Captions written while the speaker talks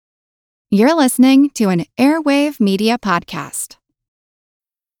You're listening to an Airwave Media Podcast.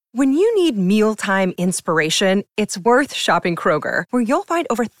 When you need mealtime inspiration, it's worth shopping Kroger, where you'll find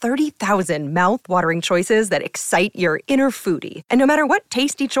over 30,000 mouth-watering choices that excite your inner foodie. And no matter what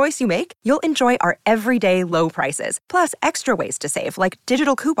tasty choice you make, you'll enjoy our everyday low prices, plus extra ways to save, like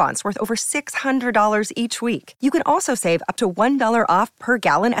digital coupons worth over $600 each week. You can also save up to $1 off per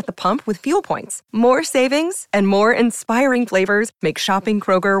gallon at the pump with fuel points. More savings and more inspiring flavors make shopping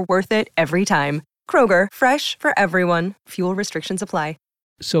Kroger worth it every time. Kroger, fresh for everyone. Fuel restrictions apply.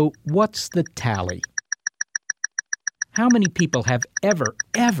 So what's the tally? How many people have ever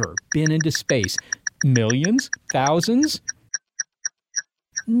been into space? Millions? Thousands?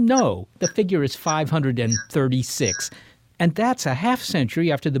 No, the figure is 536. And that's a half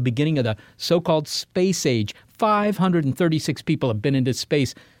century after the beginning of the so-called space age. 536 people have been into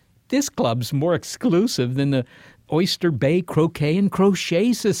space. This club's more exclusive than the Oyster Bay Croquet and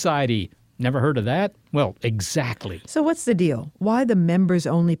Crochet Society. Never heard of that? Well, exactly. So what's the deal? Why the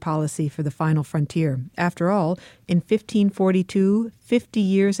members-only policy for the final frontier? After all, in 1542, 50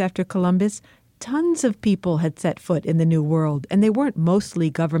 years after Columbus, tons of people had set foot in the New World, and they weren't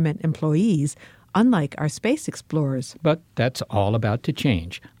mostly government employees, unlike our space explorers. But that's all about to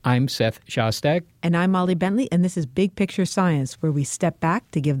change. I'm Seth Shostak. And I'm Molly Bentley, and this is Big Picture Science, where we step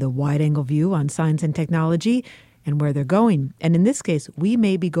back to give the wide-angle view on science and technology and where they're going. And in this case, we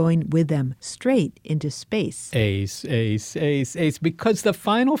may be going with them straight into space. Ace, because the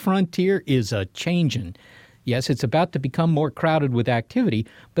final frontier is a-changin'. Yes, it's about to become more crowded with activity,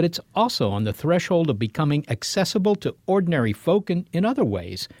 but it's also on the threshold of becoming accessible to ordinary folk in other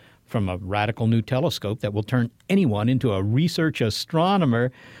ways. From a radical new telescope that will turn anyone into a research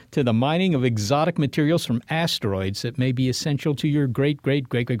astronomer to the mining of exotic materials from asteroids that may be essential to your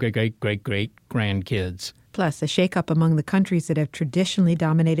great-great-great-great-great-great-grandkids. Plus, a shakeup among the countries that have traditionally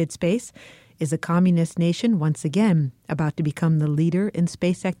dominated space. Is a communist nation once again about to become the leader in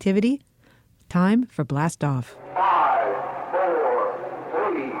space activity? Time for Blast Off. 5,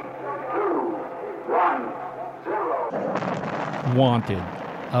 4, 3, 2, 1, 0. Wanted.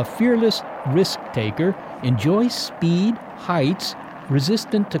 A fearless risk-taker, enjoys speed, heights,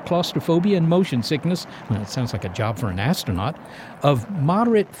 resistant to claustrophobia and motion sickness. Well, it sounds like a job for an astronaut. Of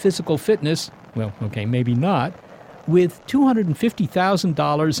moderate physical fitness. Well, okay, maybe not. With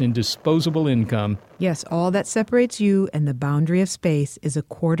 $250,000 in disposable income. Yes, all that separates you and the boundary of space is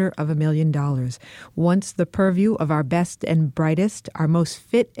 $250,000. Once the purview of our best and brightest, our most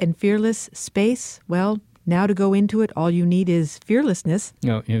fit and fearless space, well, now to go into it, all you need is fearlessness.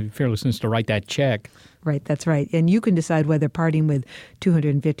 Fearlessness to write that check. Right, that's right. And you can decide whether parting with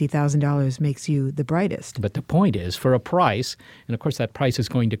 $250,000 makes you the brightest. But the point is, for a price, and of course that price is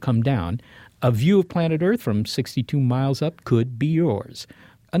going to come down, a view of planet Earth from 62 miles up could be yours.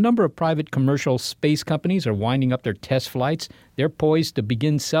 A number of private commercial space companies are winding up their test flights. They're poised to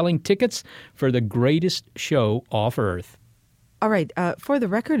begin selling tickets for the greatest show off Earth. All right. For the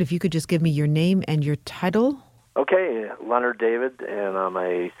record, if you could just give me your name and your title. Okay, Leonard David, and I'm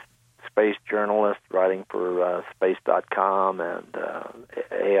a space journalist writing for space.com and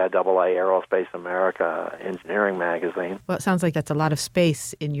AIAA Aerospace America Engineering Magazine. Well, it sounds like that's a lot of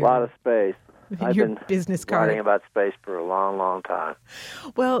space in your... A lot of space. I've your been business card. writing about space for a long, long time.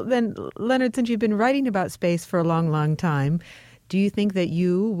 Well, then, Leonard, since you've been writing about space for a long, long time, do you think that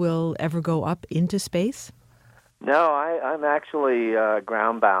you will ever go up into space? No, I'm actually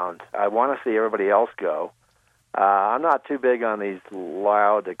ground-bound. I want to see everybody else go. I'm not too big on these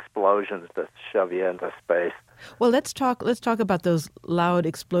loud explosions that shove you into space. Well, let's talk about those loud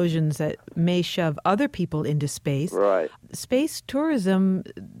explosions that may shove other people into space. Right. Space tourism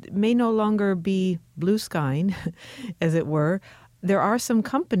may no longer be blue skying, as it were. There are some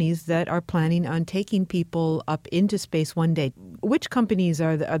companies that are planning on taking people up into space one day. Which companies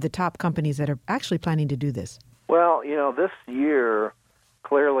are the top companies that are actually planning to do this? Well, this year,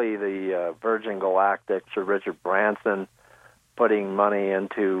 clearly the Virgin Galactic, Sir Richard Branson, putting money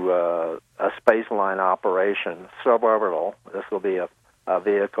into a space line operation, suborbital. This will be a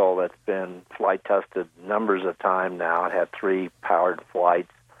vehicle that's been flight tested numbers of times now. It had 3 powered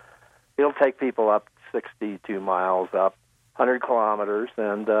flights. It'll take people up 62 miles up, 100 kilometers,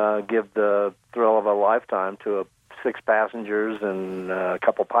 and give the thrill of a lifetime to 6 passengers and a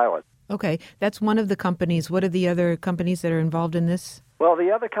couple pilots. Okay, that's one of the companies. What are the other companies that are involved in this? Well, the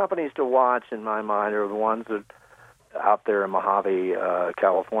other companies to watch, in my mind, are the ones that out there in Mojave,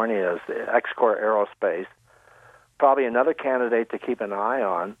 California, is X-Corp Aerospace. Probably another candidate to keep an eye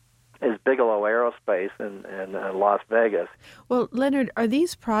on is Bigelow Aerospace in Las Vegas. Well, Leonard, are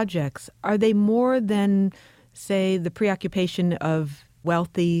these projects, are they more than, say, the preoccupation of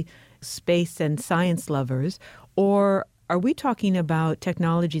wealthy space and science lovers, or are we talking about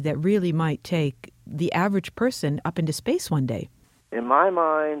technology that really might take the average person up into space one day? In my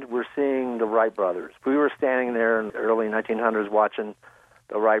mind, we're seeing the Wright brothers. We were standing there in the early 1900s watching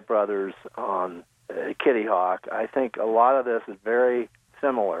the Wright brothers on Kitty Hawk. I think a lot of this is very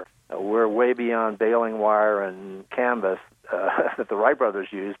similar. We're way beyond baling wire and canvas that the Wright brothers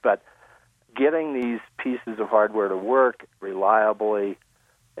used, but getting these pieces of hardware to work reliably,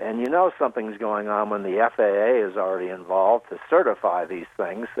 and you know something's going on when the FAA is already involved to certify these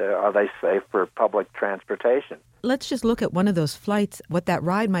things. Are they safe for public transportation? Let's just look at one of those flights, what that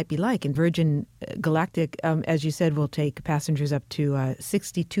ride might be like. In Virgin Galactic, as you said, will take passengers up to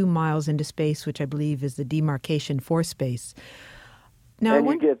 62 miles into space, which I believe is the demarcation for space. Now,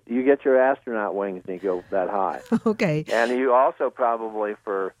 and you get your astronaut wings and you go that high. Okay. And you also probably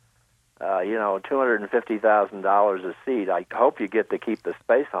for $250,000 a seat. I hope you get to keep the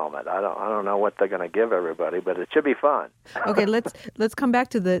space helmet. I don't know what they're going to give everybody, but it should be fun. Okay, let's come back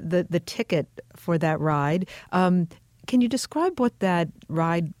to the ticket for that ride. Can you describe what that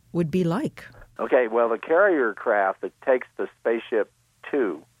ride would be like? Okay, well, the carrier craft that takes the Spaceship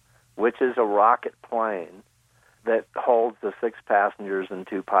Two, which is a rocket plane that holds the 6 passengers and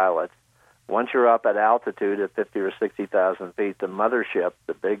 2 pilots. Once you're up at altitude at 50 or 60,000 feet, the mothership,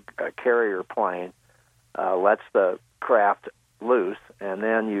 the big carrier plane, lets the craft loose, and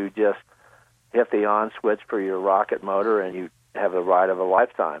then you just hit the on switch for your rocket motor, and you have the ride of a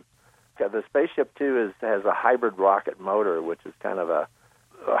lifetime. The Spaceship Two has a hybrid rocket motor, which is kind of a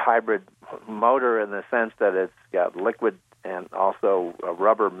hybrid motor in the sense that it's got liquid and also a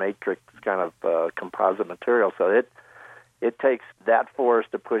rubber matrix kind of composite material. So it takes that force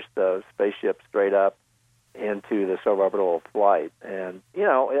to push the spaceship straight up into the suborbital flight. And,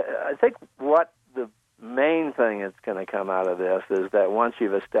 I think what the main thing that's going to come out of this is that once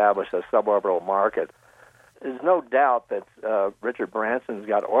you've established a suborbital market, there's no doubt that Richard Branson's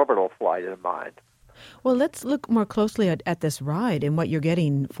got orbital flight in mind. Well, let's look more closely at this ride and what you're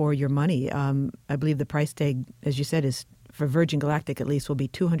getting for your money. I believe the price tag, as you said, is for Virgin Galactic at least will be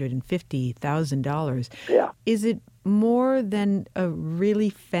 $250,000. Yeah. Is it more than a really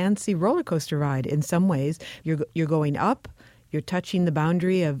fancy roller coaster ride in some ways? You're going up, you're touching the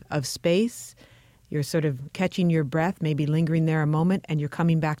boundary of space, you're sort of catching your breath, maybe lingering there a moment, and you're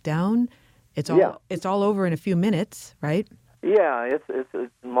coming back down. It's all over in a few minutes, right? Yeah, it's a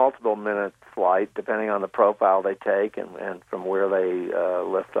multiple minute flight depending on the profile they take and from where they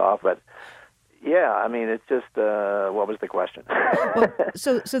lift off. But yeah, I mean, it's just what was the question? Well,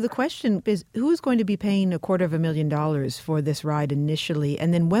 so the question is, who's going to be paying $250,000 for this ride initially,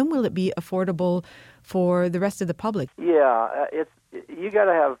 and then when will it be affordable for the rest of the public? Yeah, you got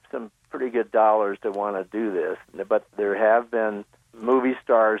to have some pretty good dollars to want to do this, but there have been movie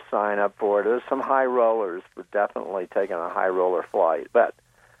stars sign up for it. There's some high rollers for definitely taking a high roller flight, but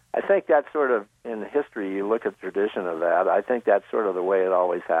I think that's sort of in history. You look at the tradition of that. I think that's sort of the way it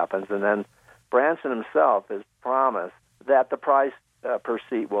always happens, and then Branson himself has promised that the price per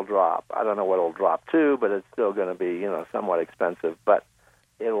seat will drop. I don't know what it'll drop to, but it's still going to be, somewhat expensive. But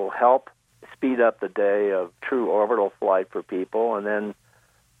it will help speed up the day of true orbital flight for people. And then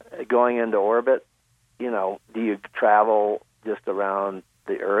going into orbit, do you travel just around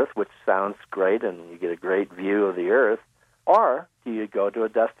the Earth, which sounds great, and you get a great view of the Earth, or do you go to a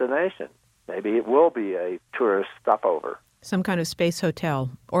destination? Maybe it will be a tourist stopover. Some kind of space hotel,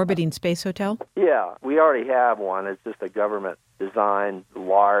 orbiting space hotel? Yeah, we already have one. It's just a government-designed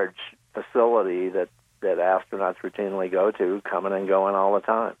large facility that astronauts routinely go to, coming and going all the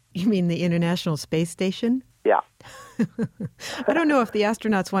time. You mean the International Space Station? Yeah. I don't know if the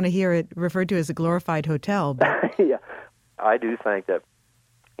astronauts want to hear it referred to as a glorified hotel. But yeah, I do think that,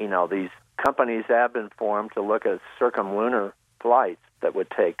 these companies have been formed to look at circumlunar flights that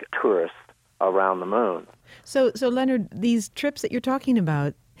would take tourists around the moon. So Leonard, these trips that you're talking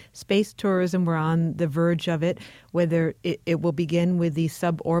about, space tourism, we're on the verge of it, whether it will begin with these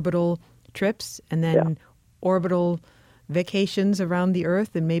suborbital trips and then orbital vacations around the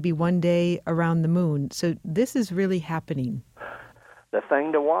Earth and maybe one day around the moon. So this is really happening. The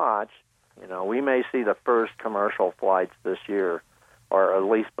thing to watch, we may see the first commercial flights this year, or at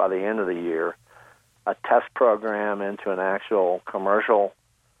least by the end of the year. A test program into an actual commercial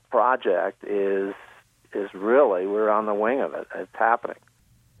project is really, we're on the wing of it. It's happening.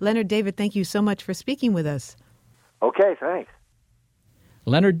 Leonard David, thank you so much for speaking with us. Okay, thanks.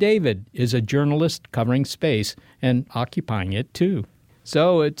 Leonard David is a journalist covering space and occupying it, too.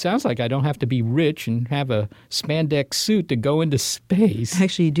 So it sounds like I don't have to be rich and have a spandex suit to go into space.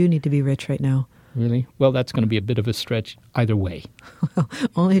 Actually, you do need to be rich right now. Really? Well, that's going to be a bit of a stretch either way. Well,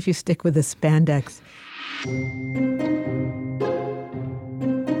 only if you stick with the spandex.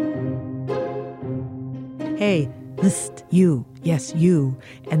 Hey, list, you. Yes, you.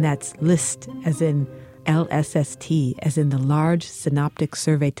 And that's LIST, as in LSST, as in the Large Synoptic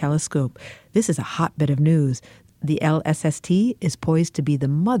Survey Telescope. This is a hotbed of news. The LSST is poised to be the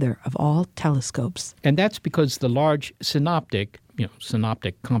mother of all telescopes. And that's because the Large Synoptic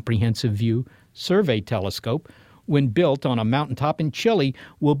Comprehensive View Survey Telescope, when built on a mountaintop in Chile,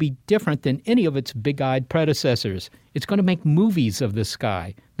 will be different than any of its big-eyed predecessors. It's going to make movies of the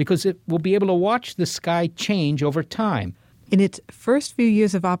sky because it will be able to watch the sky change over time. In its first few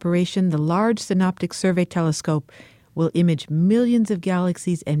years of operation, the Large Synoptic Survey Telescope will image millions of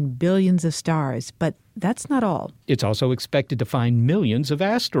galaxies and billions of stars, but that's not all. It's also expected to find millions of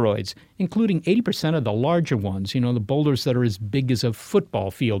asteroids, including 80% of the larger ones, the boulders that are as big as a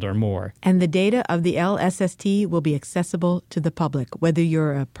football field or more. And the data of the LSST will be accessible to the public, whether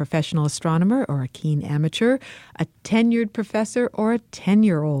you're a professional astronomer or a keen amateur, a tenured professor or a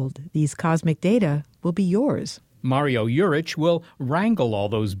 10-year-old. These cosmic data will be yours. Mario Juric will wrangle all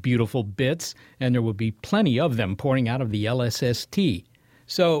those beautiful bits, and there will be plenty of them pouring out of the LSST.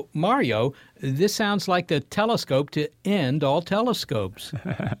 So, Mario, this sounds like the telescope to end all telescopes.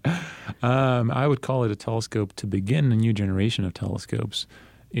 I would call it a telescope to begin a new generation of telescopes.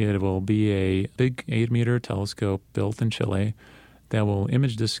 It will be a big 8-meter telescope built in Chile that will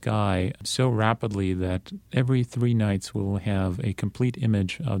image the sky so rapidly that every 3 nights we'll have a complete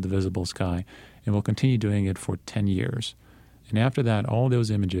image of the visible sky. And we'll continue doing it for 10 years. And after that, all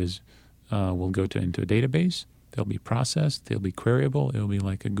those images will go into a database. They'll be processed. They'll be queryable. It'll be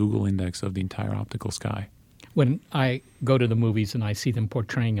like a Google index of the entire optical sky. When I go to the movies and I see them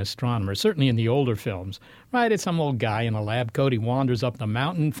portraying astronomers, certainly in the older films, right, it's some old guy in a lab coat. He wanders up the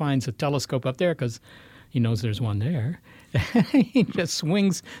mountain, finds a telescope up there because he knows there's one there. He just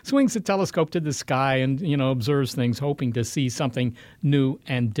swings the telescope to the sky and, observes things, hoping to see something new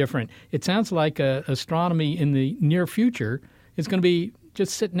and different. It sounds like astronomy in the near future is going to be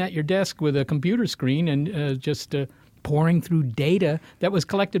just sitting at your desk with a computer screen and just pouring through data that was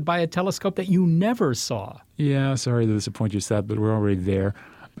collected by a telescope that you never saw. Yeah, sorry to disappoint you, Seth, but we're already there.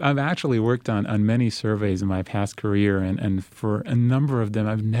 I've actually worked on many surveys in my past career, and for a number of them,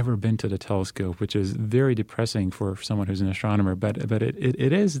 I've never been to the telescope, which is very depressing for someone who's an astronomer, but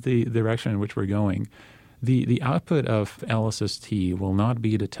it is the direction in which we're going. The output of LSST will not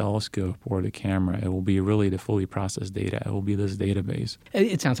be the telescope or the camera. It will be really the fully processed data. It will be this database.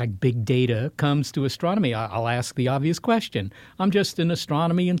 It sounds like big data comes to astronomy. I'll ask the obvious question. I'm just an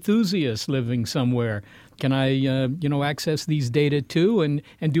astronomy enthusiast living somewhere. Can I, access these data too and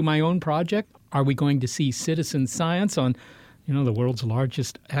do my own project? Are we going to see citizen science on, the world's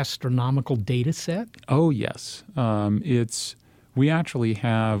largest astronomical data set? Oh, yes. We actually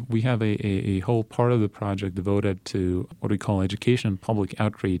have a whole part of the project devoted to what we call education and public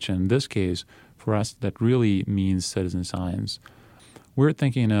outreach. And in this case, for us, that really means citizen science. We're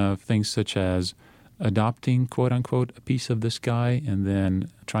thinking of things such as adopting, quote-unquote, a piece of the sky and then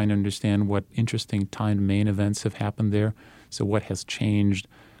trying to understand what interesting timed main events have happened there. So what has changed?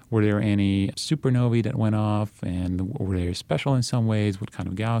 Were there any supernovae that went off? And were they special in some ways? What kind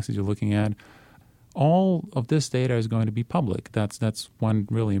of galaxies you're looking at? All of this data is going to be public. That's one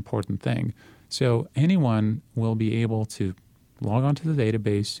really important thing. So anyone will be able to log onto the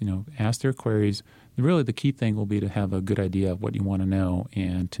database, ask their queries. Really, the key thing will be to have a good idea of what you want to know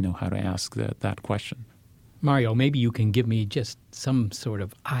and to know how to ask that question. Mario, maybe you can give me just some sort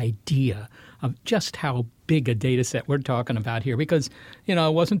of idea of just how big a data set we're talking about here. Because,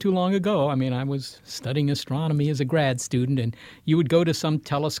 it wasn't too long ago. I was studying astronomy as a grad student, and you would go to some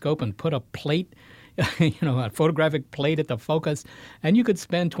telescope and put a plate, a photographic plate at the focus, and you could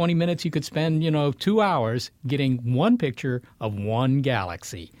spend 20 minutes, you could spend, 2 hours getting one picture of one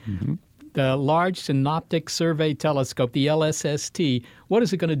galaxy. Mm-hmm. The Large Synoptic Survey Telescope, the LSST, what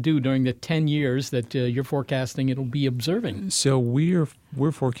is it going to do during the 10 years that you're forecasting it'll be observing? So we're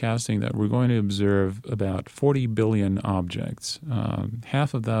forecasting that we're going to observe about 40 billion objects.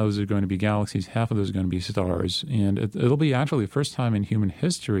 Half of those are going to be galaxies, half of those are going to be stars. And it'll be actually the first time in human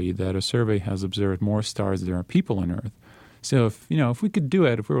history that a survey has observed more stars than there are people on Earth. So if we could do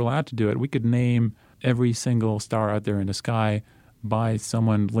it, if we were allowed to do it, we could name every single star out there in the sky by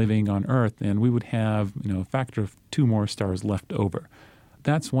someone living on Earth, and we would have a factor of 2 more stars left over.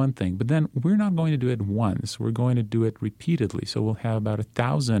 That's one thing. But then we're not going to do it once. We're going to do it repeatedly. So we'll have about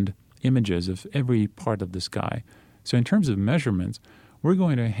 1,000 images of every part of the sky. So in terms of measurements, we're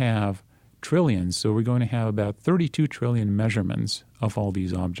going to have trillions. So we're going to have about 32 trillion measurements of all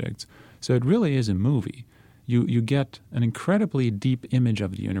these objects. So it really is a movie. You get an incredibly deep image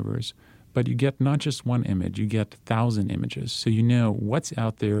of the universe, but you get not just one image, you get 1,000 images. So you know what's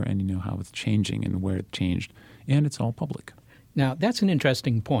out there and you know how it's changing and where it changed, and it's all public. Now, that's an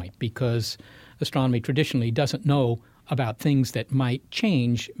interesting point because astronomy traditionally doesn't know about things that might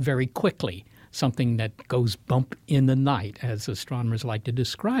change very quickly, something that goes bump in the night, as astronomers like to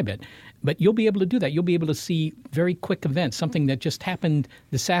describe it. But you'll be able to do that. You'll be able to see very quick events, something that just happened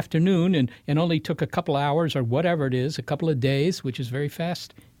this afternoon and only took a couple hours or whatever it is, a couple of days, which is very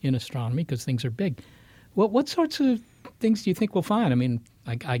fast in astronomy because things are big. Well, what sorts of things do you think we'll find? I mean,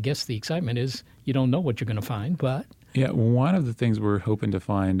 I guess the excitement is you don't know what you're going to find, but... Yeah, one of the things we're hoping to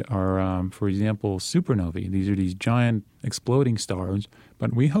find are, for example, supernovae. These are these giant exploding stars,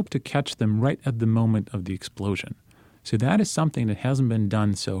 but we hope to catch them right at the moment of the explosion. So that is something that hasn't been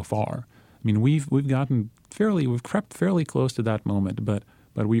done so far. I mean, we've crept fairly close to that moment, but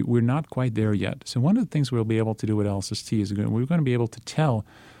we're not quite there yet. So one of the things we'll be able to do with LSST is we're going to be able to tell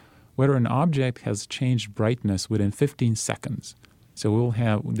whether an object has changed brightness within 15 seconds. So we'll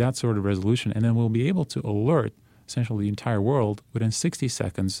have that sort of resolution, and then we'll be able to alert essentially the entire world within 60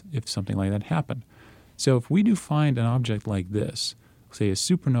 seconds if something like that happened. So if we do find an object like this, say a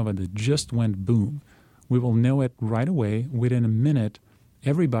supernova that just went boom, we will know it right away. Within a minute,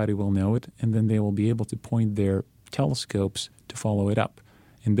 everybody will know it, and then they will be able to point their telescopes to follow it up.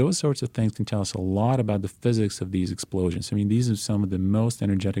 And those sorts of things can tell us a lot about the physics of these explosions. I mean, these are some of the most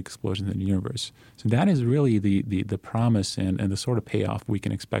energetic explosions in the universe. So that is really the promise and the sort of payoff we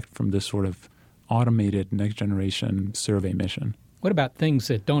can expect from this sort of automated next-generation survey mission. What about things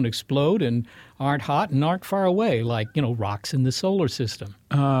that don't explode and aren't hot and aren't far away, like, rocks in the solar system?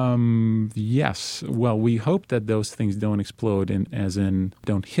 Yes. Well, we hope that those things don't explode, as in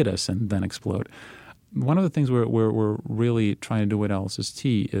don't hit us and then explode. One of the things we're really trying to do with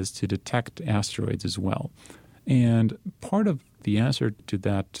LSST is to detect asteroids as well. And part of the answer to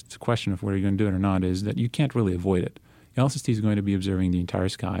that question of whether you're going to do it or not is that you can't really avoid it. LSST is going to be observing the entire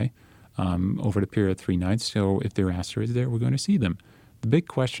sky over the period of 3 nights. So if there are asteroids there, we're going to see them. The big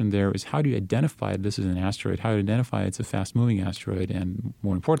question there is how do you identify this is an asteroid? How do you identify it's a fast-moving asteroid? And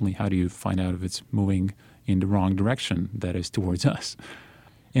more importantly, how do you find out if it's moving in the wrong direction, that is, towards us?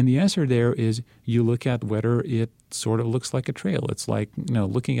 And the answer there is you look at whether it sort of looks like a trail. It's like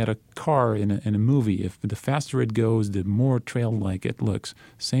looking at a car in a movie. If the faster it goes, the more trail-like it looks.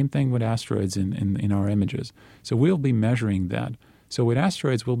 Same thing with asteroids in our images. So we'll be measuring that. So with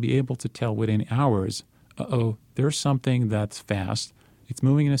asteroids, we'll be able to tell within hours, there's something that's fast. It's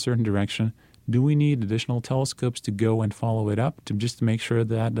moving in a certain direction. Do we need additional telescopes to go and follow it up just to make sure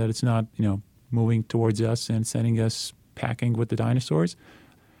that it's not moving towards us and sending us packing with the dinosaurs?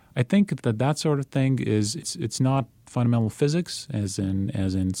 I think that sort of thing it's not fundamental physics as in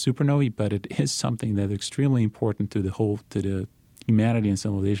supernovae, but it is something that's extremely important to the humanity and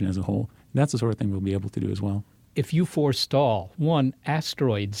civilization as a whole. That's the sort of thing we'll be able to do as well. If you forestall one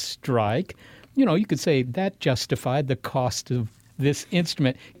asteroid strike, you could say that justified the cost of this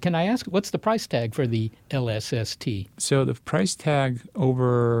instrument. Can I ask, what's the price tag for the LSST? So the price tag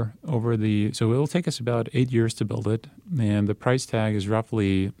so it'll take us about 8 years to build it, and the price tag is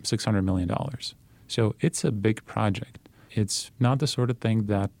roughly $600 million. So it's a big project. It's not the sort of thing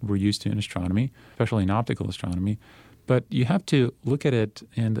that we're used to in astronomy, especially in optical astronomy. But you have to look at it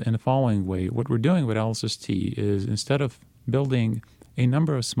in the following way. What we're doing with LSST is instead of building a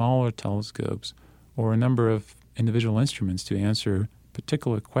number of smaller telescopes or a number of individual instruments to answer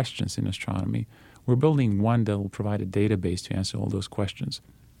particular questions in astronomy, we're building one that will provide a database to answer all those questions.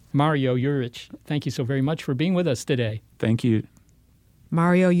 Mario Juric, thank you so very much for being with us today. Thank you.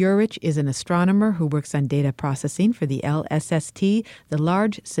 Mario Juric is an astronomer who works on data processing for the LSST, the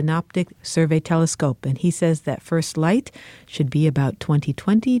Large Synoptic Survey Telescope, and he says that first light should be about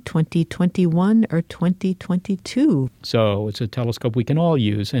 2020, 2021, or 2022. So it's a telescope we can all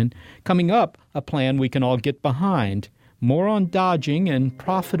use, and coming up, a plan we can all get behind. More on dodging and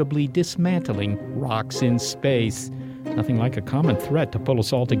profitably dismantling rocks in space. Nothing like a common threat to pull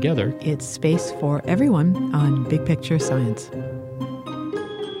us all together. It's Space for Everyone on Big Picture Science.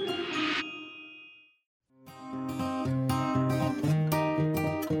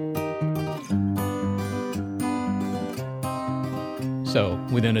 So,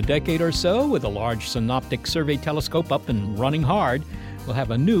 within a decade or so, with a large synoptic survey telescope up and running hard, we'll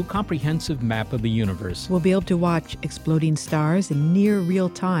have a new comprehensive map of the universe. We'll be able to watch exploding stars in near real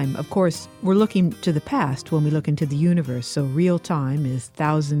time. Of course, we're looking to the past when we look into the universe, so real time is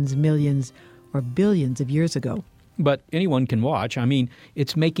thousands, millions, or billions of years ago. But anyone can watch. I mean,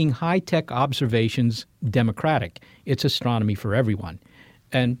 it's making high-tech observations democratic. It's astronomy for everyone.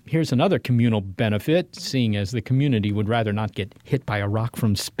 And here's another communal benefit, seeing as the community would rather not get hit by a rock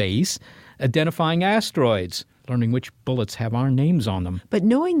from space: identifying asteroids, learning which bullets have our names on them. But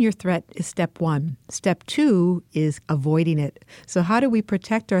knowing your threat is step one. Step two is avoiding it. So how do we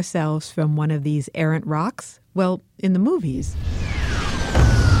protect ourselves from one of these errant rocks? Well, in the movies.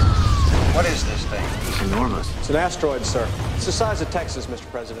 What is this thing? It's enormous. It's an asteroid, sir. It's the size of Texas, Mr.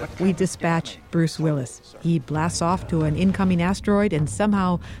 President. We dispatch Bruce Willis. He blasts off to an incoming asteroid and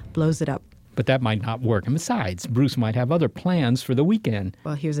somehow blows it up. But that might not work. And besides, Bruce might have other plans for the weekend.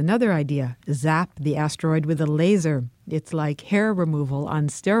 Well, here's another idea. Zap the asteroid with a laser. It's like hair removal on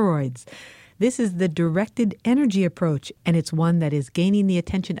steroids. This is the directed energy approach, and it's one that is gaining the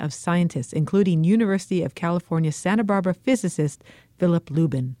attention of scientists, including University of California, Santa Barbara physicist Philip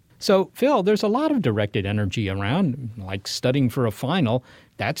Lubin. So, Phil, there's a lot of directed energy around, like studying for a final.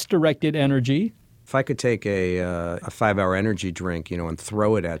 That's directed energy. If I could take a 5-hour energy drink, and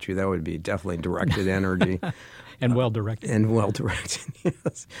throw it at you, that would be definitely directed energy. And well-directed. And well-directed,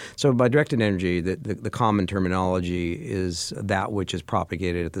 yes. So by directed energy, the common terminology is that which is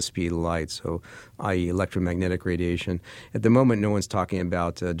propagated at the speed of light, so i.e. electromagnetic radiation. At the moment, no one's talking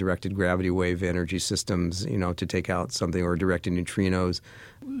about directed gravity wave energy systems, to take out something, or directed neutrinos.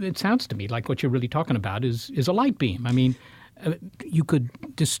 It sounds to me like what you're really talking about is a light beam. I mean, you could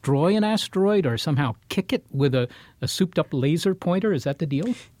destroy an asteroid or somehow kick it with a souped-up laser pointer. Is that the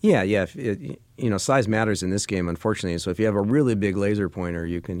deal? Yeah. Size matters in this game, unfortunately. So if you have a really big laser pointer,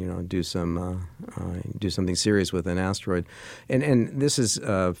 you can, do something serious with an asteroid. And this is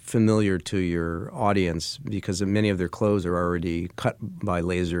familiar to your audience because many of their clothes are already cut by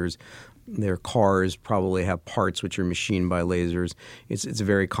lasers. Their cars probably have parts which are machined by lasers. It's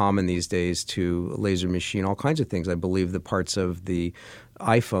very common these days to laser machine all kinds of things. I believe the parts of the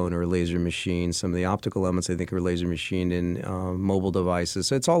iPhone are laser machined. Some of the optical elements, I think, are laser machined in mobile devices.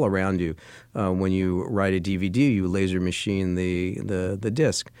 So it's all around you. When you write a DVD, you laser machine the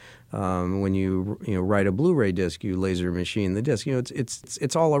disc. When you write a Blu-ray disc, you laser machine the disc.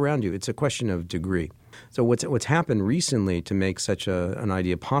 It's all around you. It's a question of degree. So what's happened recently to make such an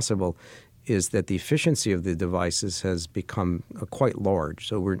idea possible is that the efficiency of the devices has become quite large.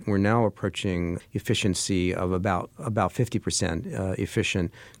 So we're now approaching efficiency of about 50%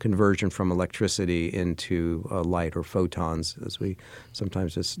 efficient conversion from electricity into light, or photons, as we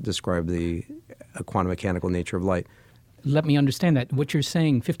sometimes just describe the quantum mechanical nature of light. Let me understand that. What you're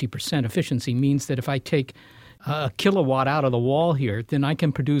saying, 50% efficiency, means that if I take a kilowatt out of the wall here, then I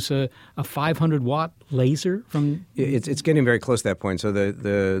can produce a 500-watt laser from... It's getting very close to that point. So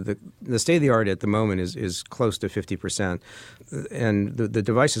the state of the art at the moment is close to 50%. And the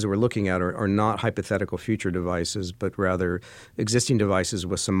devices that we're looking at are not hypothetical future devices, but rather existing devices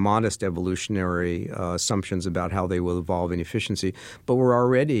with some modest evolutionary assumptions about how they will evolve in efficiency. But we're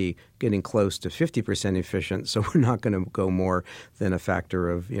already getting close to 50% efficient, so we're not going to go more than a factor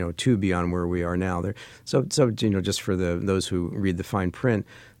of 2 beyond where we are now. So just for those who read the fine print,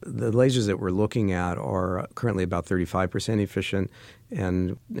 the lasers that we're looking at are currently about 35% efficient,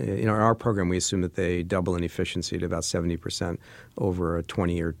 and in our program we assume that they double in efficiency to about 70% over a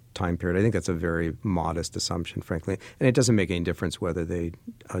 20-year time period. I think that's a very modest assumption, frankly, and it doesn't make any difference whether they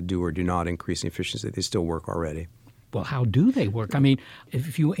do or do not increase in efficiency. They still work already. Well, how do they work? I mean,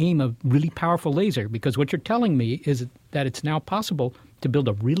 if you aim a really powerful laser, because what you're telling me is that it's now possible to build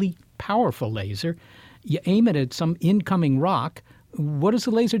a really powerful laser, you aim it at some incoming rock. What does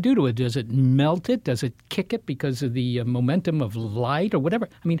the laser do to it? Does it melt it? Does it kick it because of the momentum of light or whatever?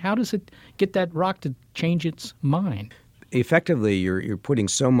 I mean, how does it get that rock to change its mind? Effectively, you're putting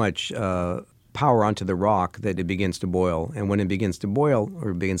so much power onto the rock that it begins to boil. And when it begins to boil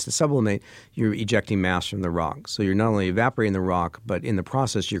or begins to sublimate, you're ejecting mass from the rock. So you're not only evaporating the rock, but in the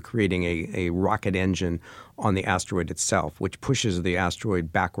process you're creating a rocket engine on the asteroid itself, which pushes the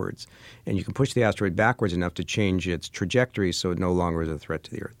asteroid backwards. And you can push the asteroid backwards enough to change its trajectory so it no longer is a threat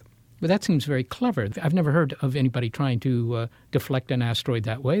to the Earth. But that seems very clever. I've never heard of anybody trying to deflect an asteroid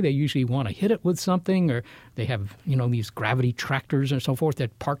that way. They usually want to hit it with something, or they have, these gravity tractors and so forth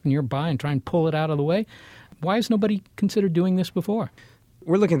that park nearby and try and pull it out of the way. Why has nobody considered doing this before?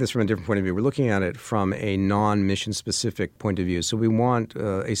 We're looking at this from a different point of view. We're looking at it from a non-mission specific point of view. So we want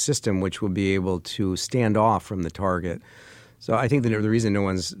a system which will be able to stand off from the target. So I think the reason no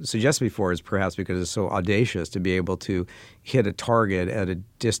one's suggested before is perhaps because it's so audacious to be able to hit a target at a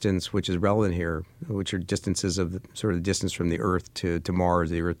distance which is relevant here, which are distances of sort of the distance from the Earth to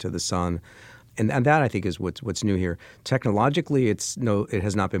Mars, the Earth to the Sun. And that, I think, is what's new here. Technologically, it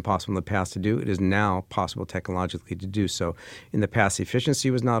has not been possible in the past to do. It is now possible technologically to do so. In the past, the efficiency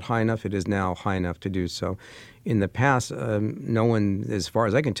was not high enough. It is now high enough to do so. In the past, no one, as far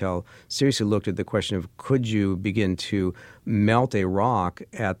as I can tell, seriously looked at the question of could you begin to melt a rock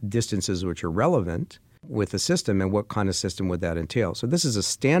at distances which are relevant with a system, and what kind of system would that entail? So this is a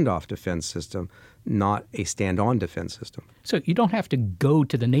standoff defense system, not a stand-on defense system. So you don't have to go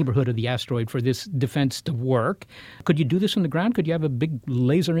to the neighborhood of the asteroid for this defense to work. Could you do this on the ground? Could you have a big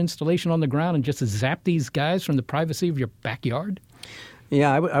laser installation on the ground and just zap these guys from the privacy of your backyard?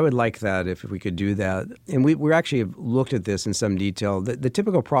 Yeah, I would like that if we could do that. And we actually have looked at this in some detail. The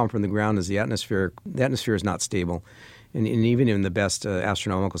typical problem from the ground is the atmosphere. The atmosphere is not stable. And even in the best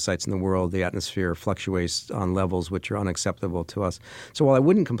astronomical sites in the world, the atmosphere fluctuates on levels which are unacceptable to us. So while I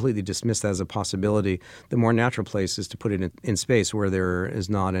wouldn't completely dismiss that as a possibility, the more natural place is to put it in space where there is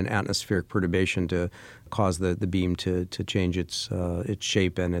not an atmospheric perturbation to cause the beam to change its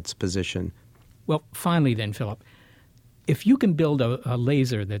shape and its position. Well, finally then, Philip, if you can build a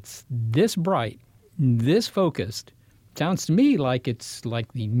laser that's this bright, this focused, sounds to me like it's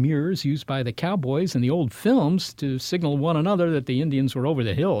like the mirrors used by the cowboys in the old films to signal one another that the Indians were over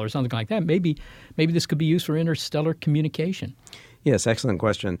the hill or something like that. Maybe this could be used for interstellar communication. Yes, excellent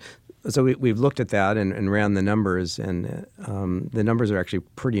question. So we've looked at that and ran the numbers, and the numbers are actually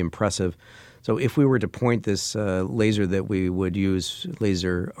pretty impressive. So if we were to point this laser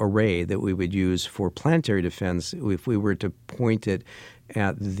array that we would use for planetary defense, if we were to point it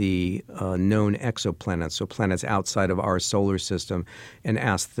at the known exoplanets, so planets outside of our solar system, and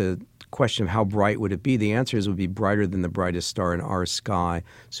ask the question of how bright would it be, the answers would be brighter than the brightest star in our sky,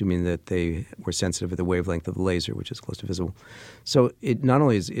 assuming that they were sensitive at the wavelength of the laser, which is close to visible. So it not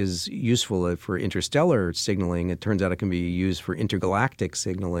only is useful for interstellar signaling, it turns out it can be used for intergalactic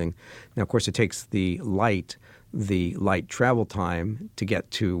signaling. Now, of course, it takes the light travel time to get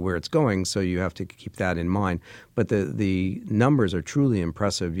to where it's going, so you have to keep that in mind. But the numbers are truly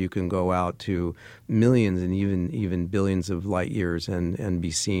impressive. You can go out to millions and even billions of light years and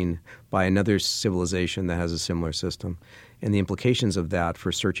be seen by another civilization that has a similar system. And the implications of that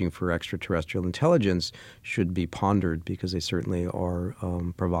for searching for extraterrestrial intelligence should be pondered because they certainly are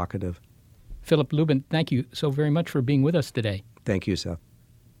provocative. Philip Lubin, thank you so very much for being with us today. Thank you, Seth.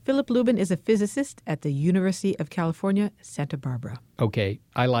 Philip Lubin is a physicist at the University of California, Santa Barbara. Okay,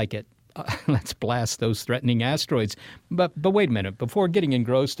 I like it. Let's blast those threatening asteroids. But wait a minute. Before getting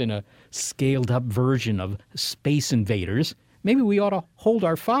engrossed in a scaled-up version of Space Invaders, maybe we ought to hold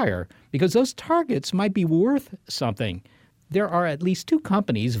our fire, because those targets might be worth something. There are at least 2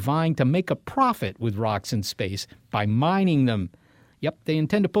 companies vying to make a profit with rocks in space by mining them. Yep, they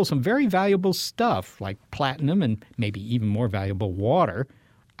intend to pull some very valuable stuff, like platinum and maybe even more valuable water,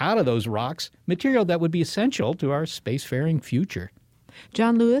 out of those rocks, material that would be essential to our spacefaring future.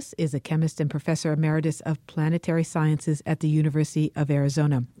 John Lewis is a chemist and professor emeritus of planetary sciences at the University of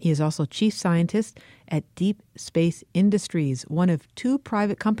Arizona. He is also chief scientist at Deep Space Industries, one of 2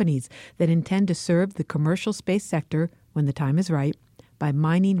 private companies that intend to serve the commercial space sector when the time is right by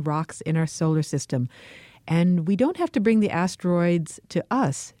mining rocks in our solar system. And we don't have to bring the asteroids to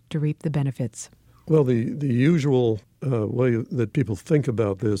us to reap the benefits. Well, the usual way that people think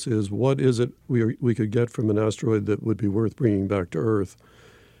about this is what is it we could get from an asteroid that would be worth bringing back to Earth?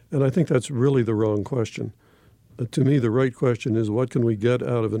 And I think that's really the wrong question. To me, the right question is what can we get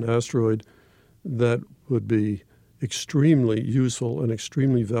out of an asteroid that would be extremely useful and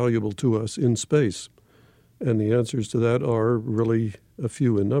extremely valuable to us in space? And the answers to that are really a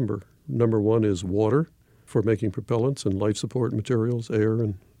few in number. Number 1 is water for making propellants and life support materials, air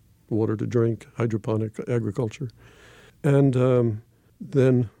and water to drink, hydroponic agriculture, and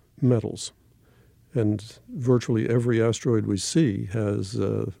then metals. And virtually every asteroid we see has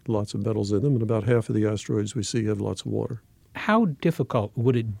lots of metals in them, and about half of the asteroids we see have lots of water. How difficult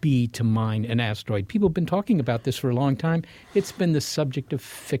would it be to mine an asteroid? People have been talking about this for a long time. It's been the subject of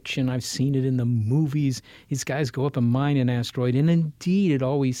fiction. I've seen it in the movies. These guys go up and mine an asteroid, and indeed it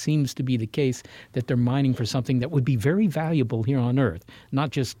always seems to be the case that they're mining for something that would be very valuable here on Earth,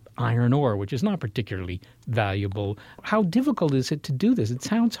 not just iron ore, which is not particularly valuable. How difficult is it to do this? It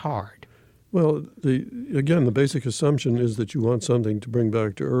sounds hard. Well, the basic assumption is that you want something to bring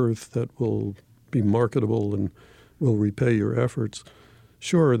back to Earth that will be marketable and will repay your efforts.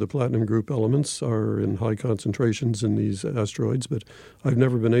 Sure, the platinum group elements are in high concentrations in these asteroids, but I've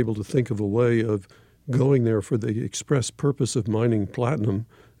never been able to think of a way of going there for the express purpose of mining platinum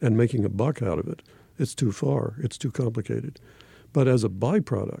and making a buck out of it. It's too far. It's too complicated. But as a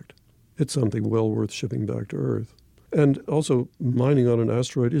byproduct, it's something well worth shipping back to Earth. And also, mining on an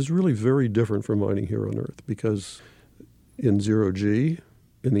asteroid is really very different from mining here on Earth, because in zero-G,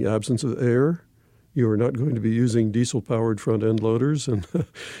 in the absence of air, you are not going to be using diesel-powered front-end loaders, and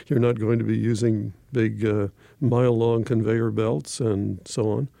you're not going to be using big mile-long conveyor belts and so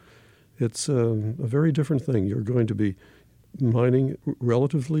on. It's a very different thing. You're going to be mining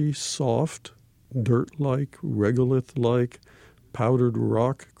relatively soft, dirt-like, regolith-like, powdered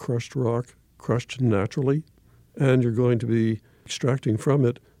rock, crushed naturally, and you're going to be extracting from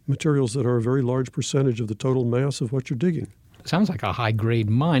it materials that are a very large percentage of the total mass of what you're digging. Sounds like a high-grade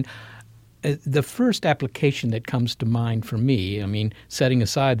mine. The first application that comes to mind for me, I mean, setting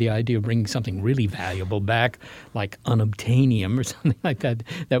aside the idea of bringing something really valuable back, like unobtainium or something like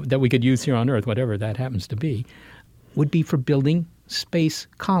that we could use here on Earth, whatever that happens to be, would be for building space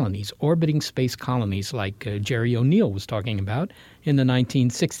colonies, orbiting space colonies like Jerry O'Neill was talking about in the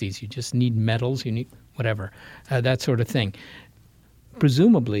 1960s. You just need metals, you need whatever, that sort of thing.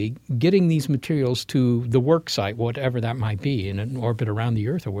 Presumably, getting these materials to the work site, whatever that might be, in an orbit around the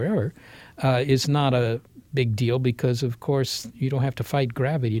Earth or wherever, is not a big deal because, of course, you don't have to fight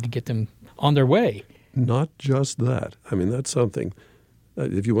gravity to get them on their way. Not just that. I mean, that's something.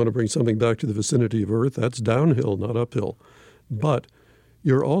 If you want to bring something back to the vicinity of Earth, that's downhill, not uphill. But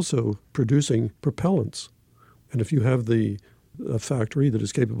you're also producing propellants. And if you have a factory that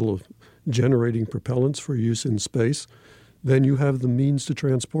is capable of generating propellants for use in space, then you have the means to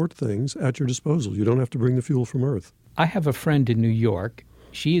transport things at your disposal. You don't have to bring the fuel from Earth. I have a friend in New York.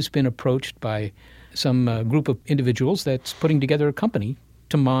 She has been approached by some group of individuals that's putting together a company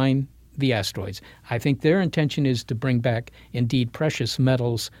to mine the asteroids. I think their intention is to bring back, indeed, precious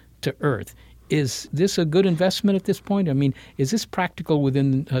metals to Earth. Is this a good investment at this point? I mean, is this practical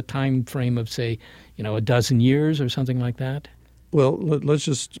within a time frame of, say, a dozen years or something like that? Well, let's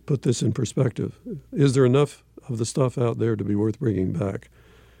just put this in perspective. Is there enough of the stuff out there to be worth bringing back?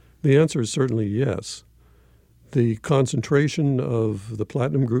 The answer is certainly yes. The concentration of the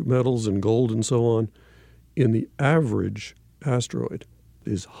platinum group metals and gold and so on in the average asteroid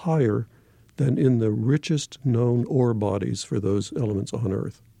is higher than in the richest known ore bodies for those elements on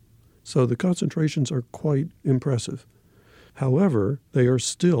Earth. So the concentrations are quite impressive. However, they are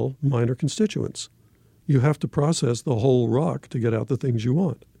still minor constituents. You have to process the whole rock to get out the things you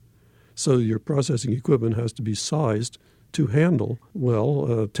want. So your processing equipment has to be sized to handle,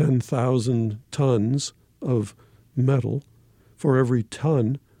 10,000 tons of metal for every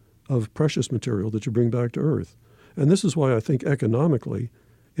ton of precious material that you bring back to Earth. And this is why I think economically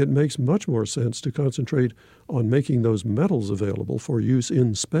it makes much more sense to concentrate on making those metals available for use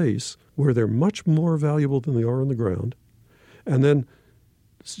in space, where they're much more valuable than they are on the ground. And then,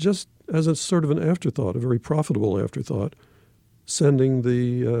 just as a sort of an afterthought, a very profitable afterthought, sending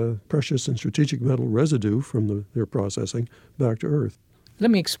the precious and strategic metal residue from their processing back to Earth.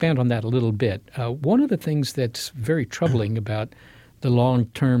 Let me expand on that a little bit. One of the things that's very troubling about the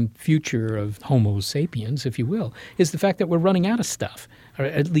long-term future of Homo sapiens, if you will, is the fact that we're running out of stuff, or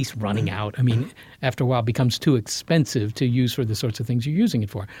at least running out. I mean, after a while, it becomes too expensive to use for the sorts of things you're using it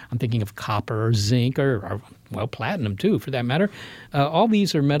for. I'm thinking of copper or zinc or platinum, too, for that matter. All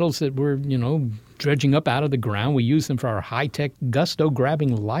these are metals that we're, dredging up out of the ground. We use them for our high-tech,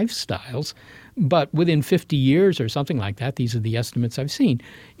 gusto-grabbing lifestyles. But within 50 years or something like that, these are the estimates I've seen,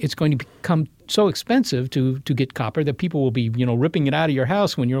 it's going to become so expensive to get copper that people will be, ripping it out of your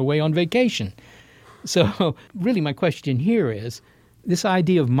house when you're away on vacation. So really my question here is, this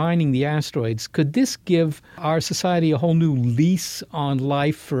idea of mining the asteroids, could this give our society a whole new lease on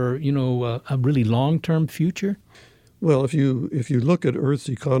life for, a really long-term future? Well, if you look at Earth's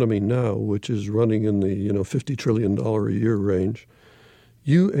economy now, which is running in the $50 trillion a year range,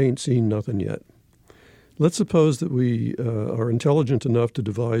 you ain't seen nothing yet. Let's suppose that we are intelligent enough to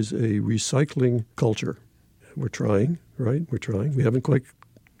devise a recycling culture. We're trying, right? We're trying. We haven't quite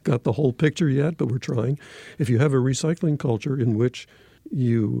got the whole picture yet, but we're trying. If you have a recycling culture in which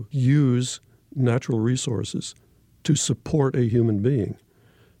you use natural resources to support a human being,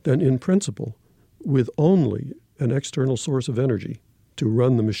 then in principle, with only an external source of energy to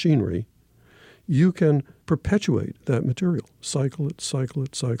run the machinery, you can perpetuate that material, cycle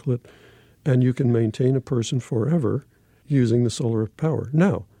it, and you can maintain a person forever using the solar power.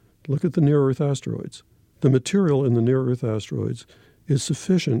 Now, look at the near-Earth asteroids. The material in the near-Earth asteroids is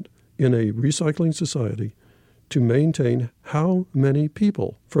sufficient in a recycling society to maintain how many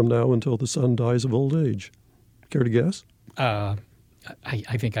people from now until the sun dies of old age? Care to guess?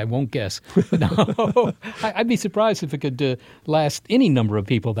 I think I won't guess. No, I'd be surprised if it could last any number of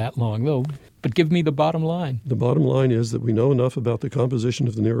people that long, though. But give me the bottom line. The bottom line is that we know enough about the composition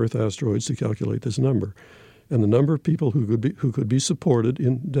of the near-Earth asteroids to calculate this number. And the number of people who could be supported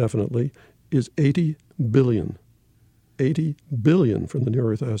indefinitely is 80 billion. 80 billion from the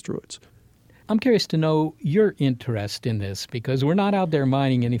near-Earth asteroids. I'm curious to know your interest in this, because we're not out there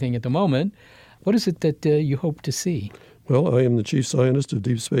mining anything at the moment. What is it that you hope to see? Well, I am the chief scientist of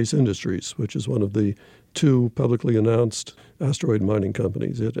Deep Space Industries, which is one of the two publicly announced asteroid mining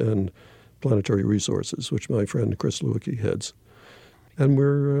companies, it and Planetary Resources, which my friend Chris Lewicki heads. And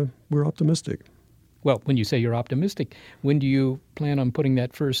we're optimistic. Well, when you say you're optimistic, when do you plan on putting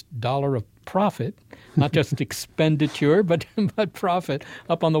that first dollar of profit, not just expenditure, but profit,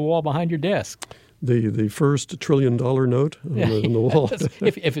 up on the wall behind your desk? The first $1 trillion note on the wall.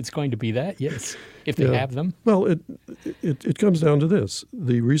 if it's going to be that, yes. If they have them. Well, it comes down to this.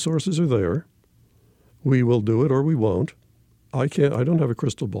 The resources are there. We will do it or we won't. I don't have a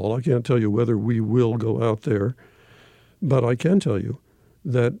crystal ball. I can't tell you whether we will go out there. But I can tell you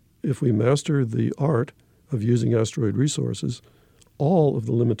that if we master the art of using asteroid resources, all of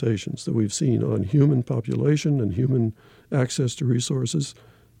the limitations that we've seen on human population and human access to resources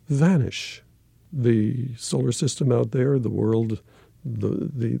vanish. The solar system out there, the world,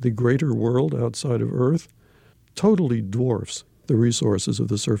 the greater world outside of Earth, totally dwarfs the resources of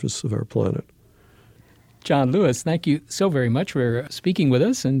the surface of our planet. John Lewis, thank you so very much for speaking with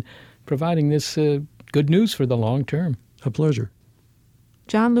us and providing this good news for the long term. A pleasure.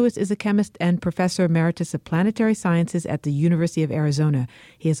 John Lewis is a chemist and professor emeritus of planetary sciences at the University of Arizona.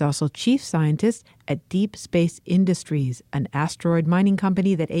 He is also chief scientist at Deep Space Industries, an asteroid mining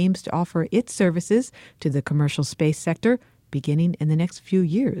company that aims to offer its services to the commercial space sector beginning in the next few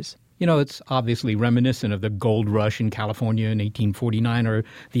years. You know, it's obviously reminiscent of the gold rush in California in 1849 or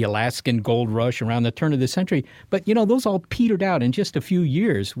the Alaskan gold rush around the turn of the century. But, you know, those all petered out in just a few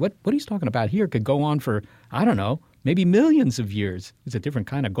years. What he's talking about here could go on for, I don't know, maybe millions of years. It's a different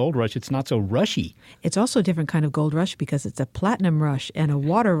kind of gold rush. It's not so rushy. It's also a different kind of gold rush because it's a platinum rush and a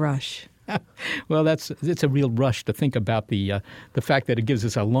water rush. Well, it's a real rush to think about the fact that it gives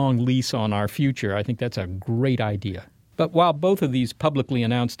us a long lease on our future. I think that's a great idea. But while both of these publicly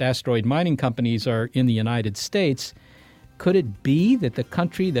announced asteroid mining companies are in the United States, could it be that the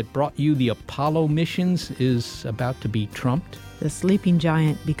country that brought you the Apollo missions is about to be trumped? The sleeping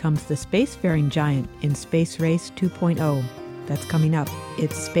giant becomes the spacefaring giant in Space Race 2.0. That's coming up.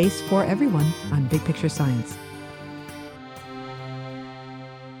 It's Space for Everyone on Big Picture Science.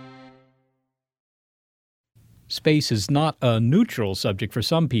 Space is not a neutral subject for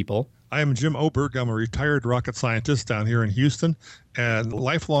some people. I am Jim Oberg. I'm a retired rocket scientist down here in Houston and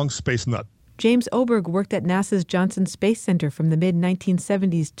lifelong space nut. James Oberg worked at NASA's Johnson Space Center from the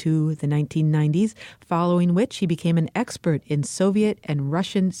mid-1970s to the 1990s, following which he became an expert in Soviet and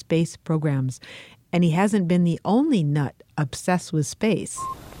Russian space programs. And he hasn't been the only nut obsessed with space.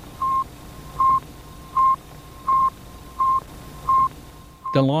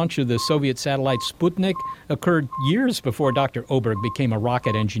 The launch of the Soviet satellite Sputnik occurred years before Dr. Oberg became a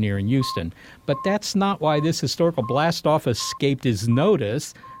rocket engineer in Houston. But that's not why this historical blast-off escaped his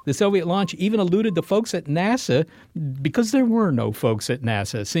notice. The Soviet launch even eluded the folks at NASA because there were no folks at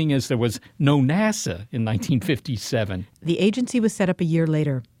NASA, seeing as there was no NASA in 1957. The agency was set up a year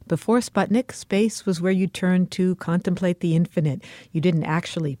later. Before Sputnik, space was where you turned to contemplate the infinite. You didn't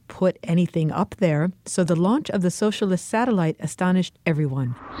actually put anything up there, so the launch of the socialist satellite astonished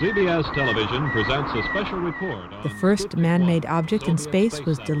everyone. CBS Television presents a special report on the first man-made object in space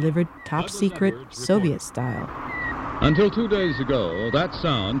was delivered top secret, Soviet style. Until 2 days ago, that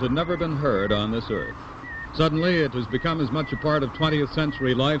sound had never been heard on this earth. Suddenly, it has become as much a part of 20th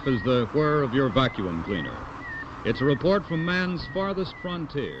century life as the whir of your vacuum cleaner. It's a report from man's farthest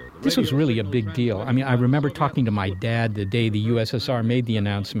frontier. This was really a big deal. I mean, I remember talking to my dad the day the USSR made the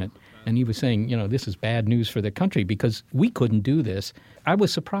announcement, and he was saying, you know, this is bad news for the country because we couldn't do this. I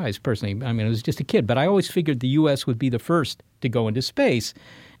was surprised, personally. I mean, I was just a kid, but I always figured the U.S. would be the first to go into space.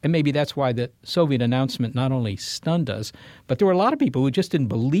 And maybe that's why the Soviet announcement not only stunned us, but there were a lot of people who just didn't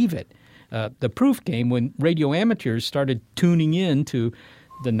believe it. The proof came when radio amateurs started tuning in to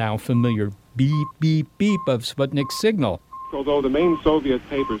the now familiar beep, beep, beep of Sputnik's signal. Although the main Soviet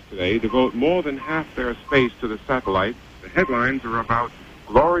papers today devote more than half their space to the satellite, the headlines are about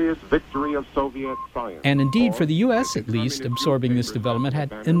glorious victory of Soviet science. And indeed, for the U.S. at least, absorbing this development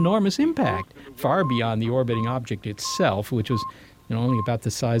had enormous impact, far beyond the orbiting object itself, which was only about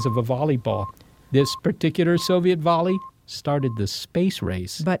the size of a volleyball. This particular Soviet volley started the space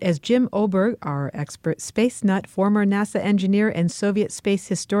race. But as Jim Oberg, our expert space nut, former NASA engineer and Soviet space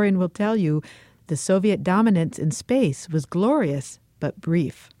historian will tell you, the Soviet dominance in space was glorious, but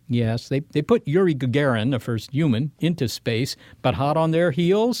brief. Yes, they put Yuri Gagarin, the first human, into space, but hot on their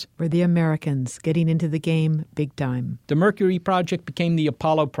heels were the Americans getting into the game big time. The Mercury project became the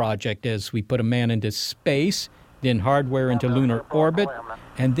Apollo project as we put a man into space, then hardware into lunar orbit,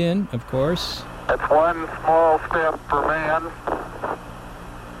 and then, of course... It's one small step for man,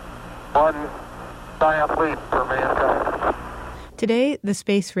 one giant leap for mankind. Today, the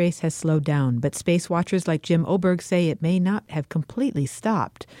space race has slowed down, but space watchers like Jim Oberg say it may not have completely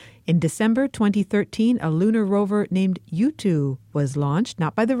stopped. In December 2013, a lunar rover named U2 was launched,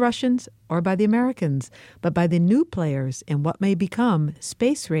 not by the Russians or by the Americans, but by the new players in what may become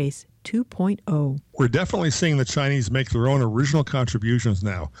Space Race 2.0. We're definitely seeing the Chinese make their own original contributions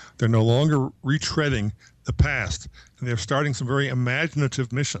now. They're no longer retreading the past, and they're starting some very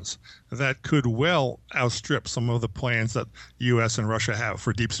imaginative missions that could well outstrip some of the plans that the U.S. and Russia have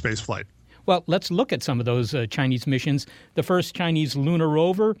for deep space flight. Well, let's look at some of those Chinese missions. The first Chinese lunar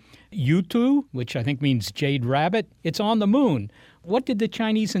rover, U2, which I think means Jade Rabbit, it's on the moon. What did the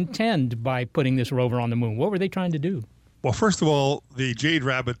Chinese intend by putting this rover on the moon? What were they trying to do? Well, first of all, the Jade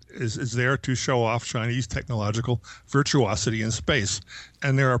Rabbit is there to show off Chinese technological virtuosity in space.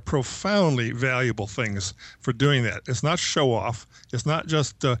 And there are profoundly valuable things for doing that. It's not show off. It's not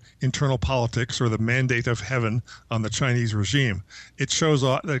just internal politics or the mandate of heaven on the Chinese regime. It shows,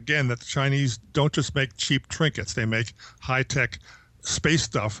 again, that the Chinese don't just make cheap trinkets. They make high-tech space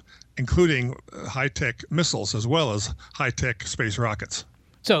stuff, including high-tech missiles as well as high-tech space rockets.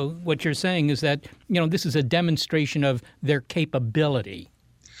 So what you're saying is that, this is a demonstration of their capability.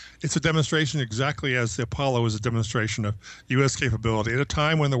 It's a demonstration exactly as the Apollo is a demonstration of U.S. capability at a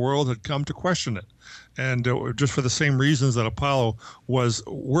time when the world had come to question it. And just for the same reasons that Apollo was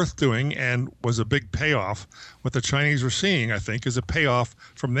worth doing and was a big payoff, what the Chinese were seeing, I think, is a payoff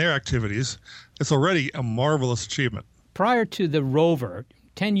from their activities. It's already a marvelous achievement. Prior to the rover,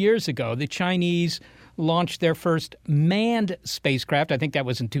 10 years ago, the Chinese launched their first manned spacecraft. I think that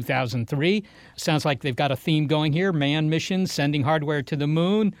was in 2003. Sounds like they've got a theme going here, manned missions, sending hardware to the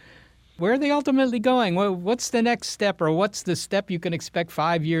moon. Where are they ultimately going? Well, what's the next step, or what's the step you can expect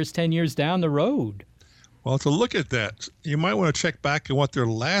 5 years, 10 years down the road? Well, to look at that, you might want to check back on what their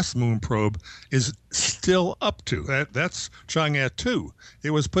last moon probe is still up to. That's Chang'e 2. It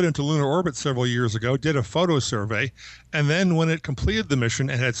was put into lunar orbit several years ago, did a photo survey, and then when it completed the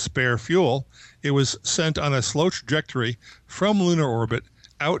mission and had spare fuel, it was sent on a slow trajectory from lunar orbit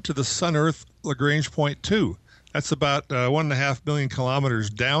out to the Sun-Earth Lagrange point 2. That's about 1.5 million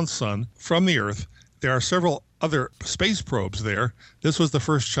kilometers down Sun from the Earth. There are several other space probes there. This was the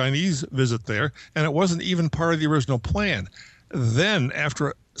first Chinese visit there, and it wasn't even part of the original plan. Then,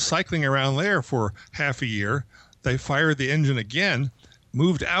 after cycling around there for half a year, they fired the engine again,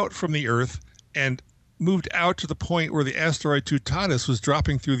 moved out from the Earth, and moved out to the point where the asteroid Tutanus was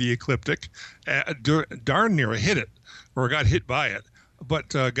dropping through the ecliptic, darn near hit it, or got hit by it, but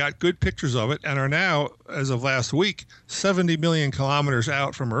got good pictures of it and are now, as of last week, 70 million kilometers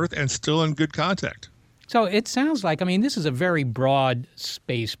out from Earth and still in good contact. So it sounds like, this is a very broad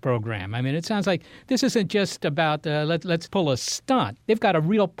space program. It sounds like this isn't just about let's pull a stunt. They've got a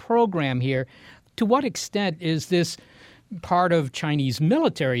real program here. To what extent is this part of Chinese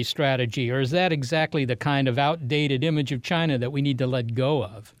military strategy, or is that exactly the kind of outdated image of China that we need to let go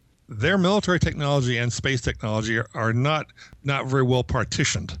of? Their military technology and space technology are not very well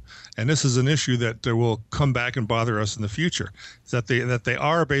partitioned, and this is an issue that will come back and bother us in the future. That they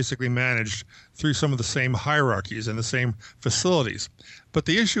are basically managed through some of the same hierarchies and the same facilities. But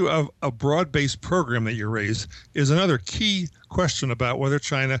the issue of a broad-based program that you raise is another key question about whether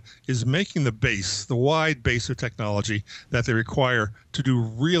China is making the wide base of technology that they require to do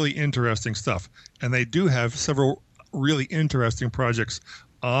really interesting stuff, and they do have several really interesting projects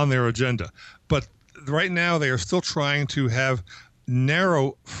on their agenda. But right now they are still trying to have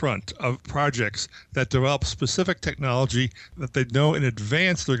narrow front of projects that develop specific technology that they know in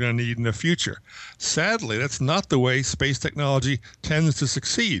advance they're going to need in the future. Sadly, that's not the way space technology tends to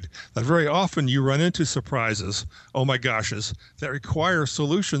succeed. That very often you run into surprises, oh my goshes, that require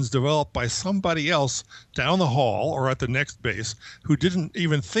solutions developed by somebody else down the hall or at the next base who didn't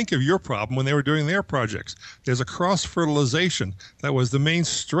even think of your problem when they were doing their projects. There's a cross-fertilization that was the main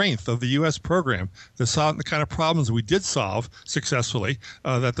strength of the U.S. program, the kind of problems we did solve successfully,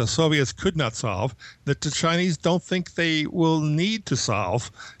 that the Soviets could not solve, that the Chinese don't think they will need to solve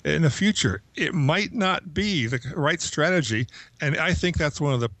in the future. It might not be the right strategy, and I think that's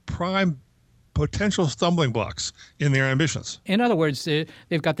one of the prime potential stumbling blocks in their ambitions. In other words,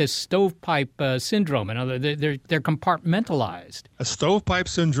 they've got this stovepipe syndrome. They're compartmentalized. A stovepipe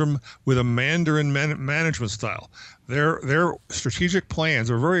syndrome with a Mandarin management style. Their strategic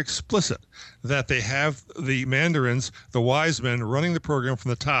plans are very explicit that they have the Mandarins, the wise men, running the program from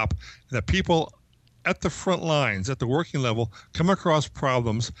the top, that people at the front lines, at the working level, come across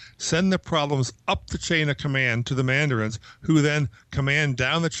problems, send the problems up the chain of command to the Mandarins, who then command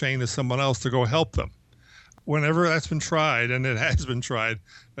down the chain to someone else to go help them. Whenever that's been tried, and it has been tried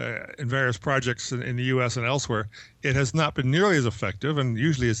in various projects in the U.S. and elsewhere, it has not been nearly as effective, and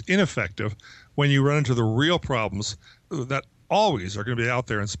usually is ineffective when you run into the real problems that always are going to be out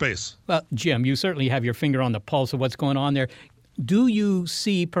there in space. Well, Jim, you certainly have your finger on the pulse of what's going on there. Do you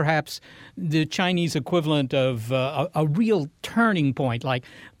see perhaps the Chinese equivalent of a real turning point, like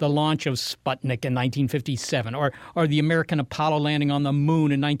the launch of Sputnik in 1957 or the American Apollo landing on the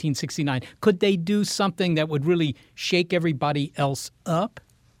moon in 1969? Could they do something that would really shake everybody else up?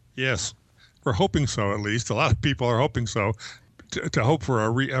 Yes, we're hoping so, at least. A lot of people are hoping so, to hope for a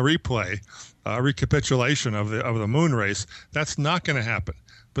replay, a recapitulation of the moon race. That's not going to happen.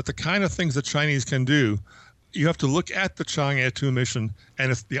 But the kind of things the Chinese can do, you have to look at the Chang'e 2 mission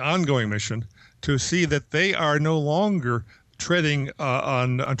and it's the ongoing mission to see that they are no longer treading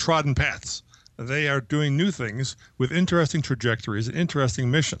on trodden paths. They are doing new things with interesting trajectories and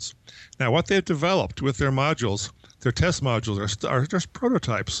interesting missions. Now, what they've developed with their modules, their test modules, are just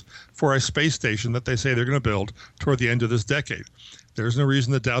prototypes for a space station that they say they're going to build toward the end of this decade. There's no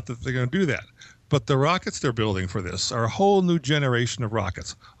reason to doubt that they're going to do that. But the rockets they're building for this are a whole new generation of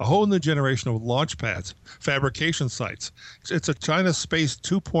rockets, a whole new generation of launch pads, fabrication sites. It's a China Space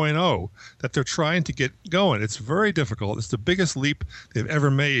 2.0 that they're trying to get going. It's very difficult. It's the biggest leap they've ever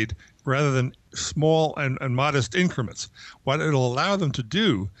made rather than small and modest increments. What it'll allow them to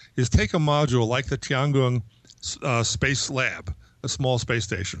do is take a module like the Tiangong Space Lab, a small space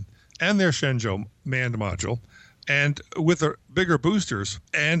station, and their Shenzhou manned module, and with the bigger boosters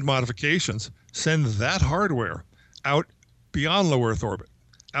and modifications, send that hardware out beyond low Earth orbit,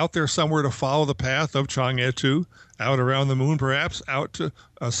 out there somewhere to follow the path of Chang'e 2, out around the moon perhaps, out to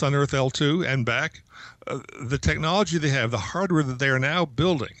Sun-Earth L2 and back. The technology they have, the hardware that they are now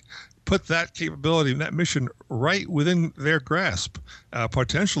building, put that capability, that mission right within their grasp,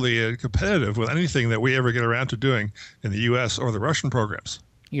 potentially competitive with anything that we ever get around to doing in the U.S. or the Russian programs.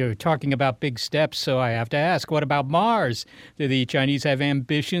 You're talking about big steps, so I have to ask, what about Mars? Do the Chinese have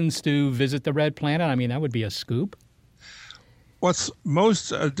ambitions to visit the red planet? I mean, that would be a scoop. What's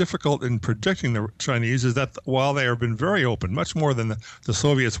most difficult in predicting the Chinese is that while they have been very open, much more than the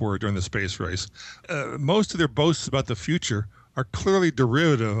Soviets were during the space race, most of their boasts about the future are clearly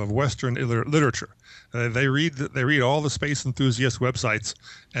derivative of Western literature. They read all the space enthusiast websites,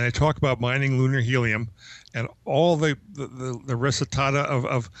 and they talk about mining lunar helium and all the recitata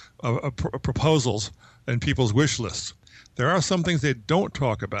of proposals and people's wish lists. There are some things they don't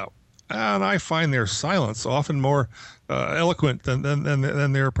talk about, and I find their silence often more eloquent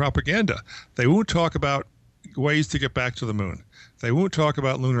than their propaganda. They won't talk about ways to get back to the moon. They won't talk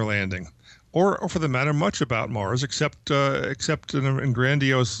about lunar landing, or for the matter, much about Mars, except in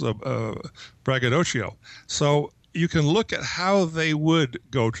grandiose braggadocio. So you can look at how they would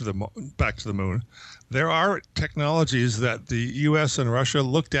go back to the moon. There are technologies that the U.S. and Russia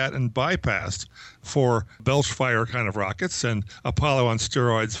looked at and bypassed for belch-fire kind of rockets, and Apollo on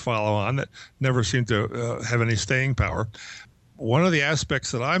steroids follow on that never seem to have any staying power. One of the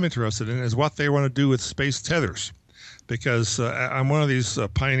aspects that I'm interested in is what they want to do with space tethers, because I'm one of these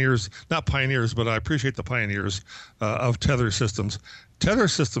pioneers, not pioneers, but I appreciate the pioneers of tether systems. Tether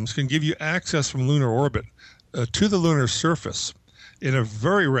systems can give you access from lunar orbit to the lunar surface in a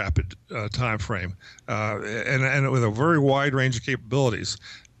very rapid time frame and with a very wide range of capabilities.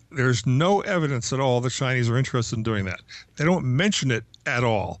 There's no evidence at all the Chinese are interested in doing that. They don't mention it at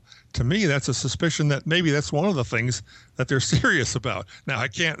all. To me, that's a suspicion that maybe that's one of the things that they're serious about. Now, I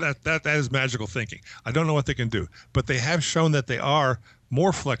can't. That is magical thinking. I don't know what they can do, but they have shown that they are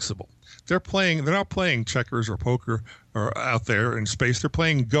more flexible. They're not playing checkers or poker or out there in space. They're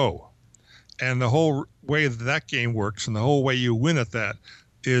playing Go. And the whole way that game works and the whole way you win at that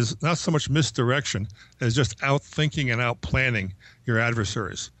is not so much misdirection as just outthinking and outplanning your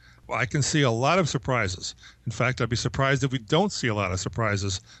adversaries. I can see a lot of surprises. In fact, I'd be surprised if we don't see a lot of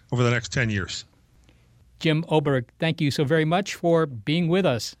surprises over the next 10 years. Jim Oberg, thank you so very much for being with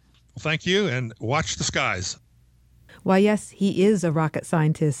us. Well, thank you, and watch the skies. Why, yes, he is a rocket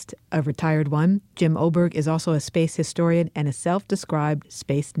scientist, a retired one. Jim Oberg is also a space historian and a self-described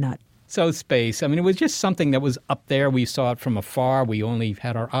space nut. So space, I mean, it was just something that was up there. We saw it from afar. We only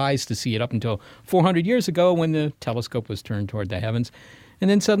had our eyes to see it up until 400 years ago when the telescope was turned toward the heavens. And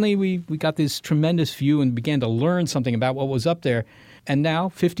then suddenly we got this tremendous view and began to learn something about what was up there. And now,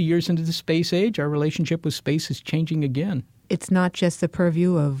 50 years into the space age, our relationship with space is changing again. It's not just the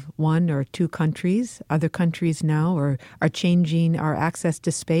purview of one or two countries. Other countries now are changing our access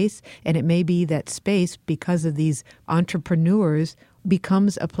to space, and it may be that space, because of these entrepreneurs,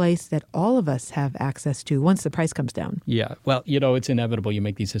 becomes a place that all of us have access to once the price comes down. Yeah, well, it's inevitable. You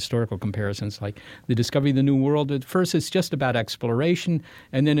make these historical comparisons, like the discovery of the New World. At first, it's just about exploration,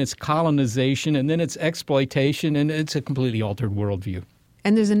 and then it's colonization, and then it's exploitation, and it's a completely altered worldview.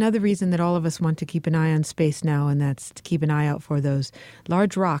 And there's another reason that all of us want to keep an eye on space now, and that's to keep an eye out for those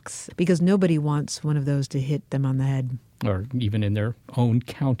large rocks, because nobody wants one of those to hit them on the head. Or even in their own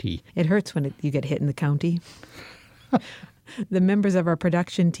county. It hurts when you get hit in the county. The members of our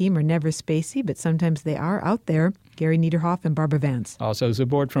production team are never spacey, but sometimes they are out there. Gary Niederhoff and Barbara Vance. Also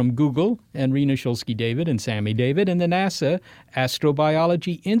aboard from Google, and Rena Shulsky-David and Sammy David, and the NASA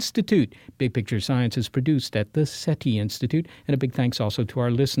Astrobiology Institute. Big Picture Science is produced at the SETI Institute, and a big thanks also to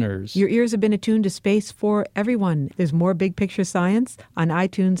our listeners. Your ears have been attuned to space for everyone. There's more Big Picture Science on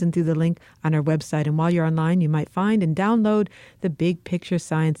iTunes and through the link on our website. And while you're online, you might find and download the Big Picture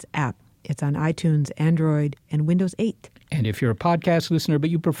Science app. It's on iTunes, Android, and Windows 8. And if you're a podcast listener, but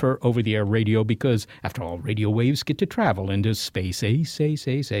you prefer over-the-air radio because, after all, radio waves get to travel into space,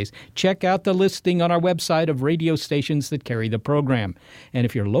 check out the listing on our website of radio stations that carry the program. And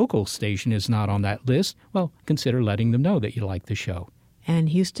if your local station is not on that list, well, consider letting them know that you like the show. And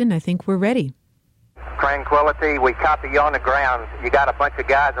Houston, I think we're ready. Tranquility, we copy you on the ground. You got a bunch of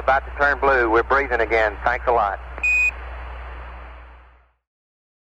guys about to turn blue. We're breathing again. Thanks a lot.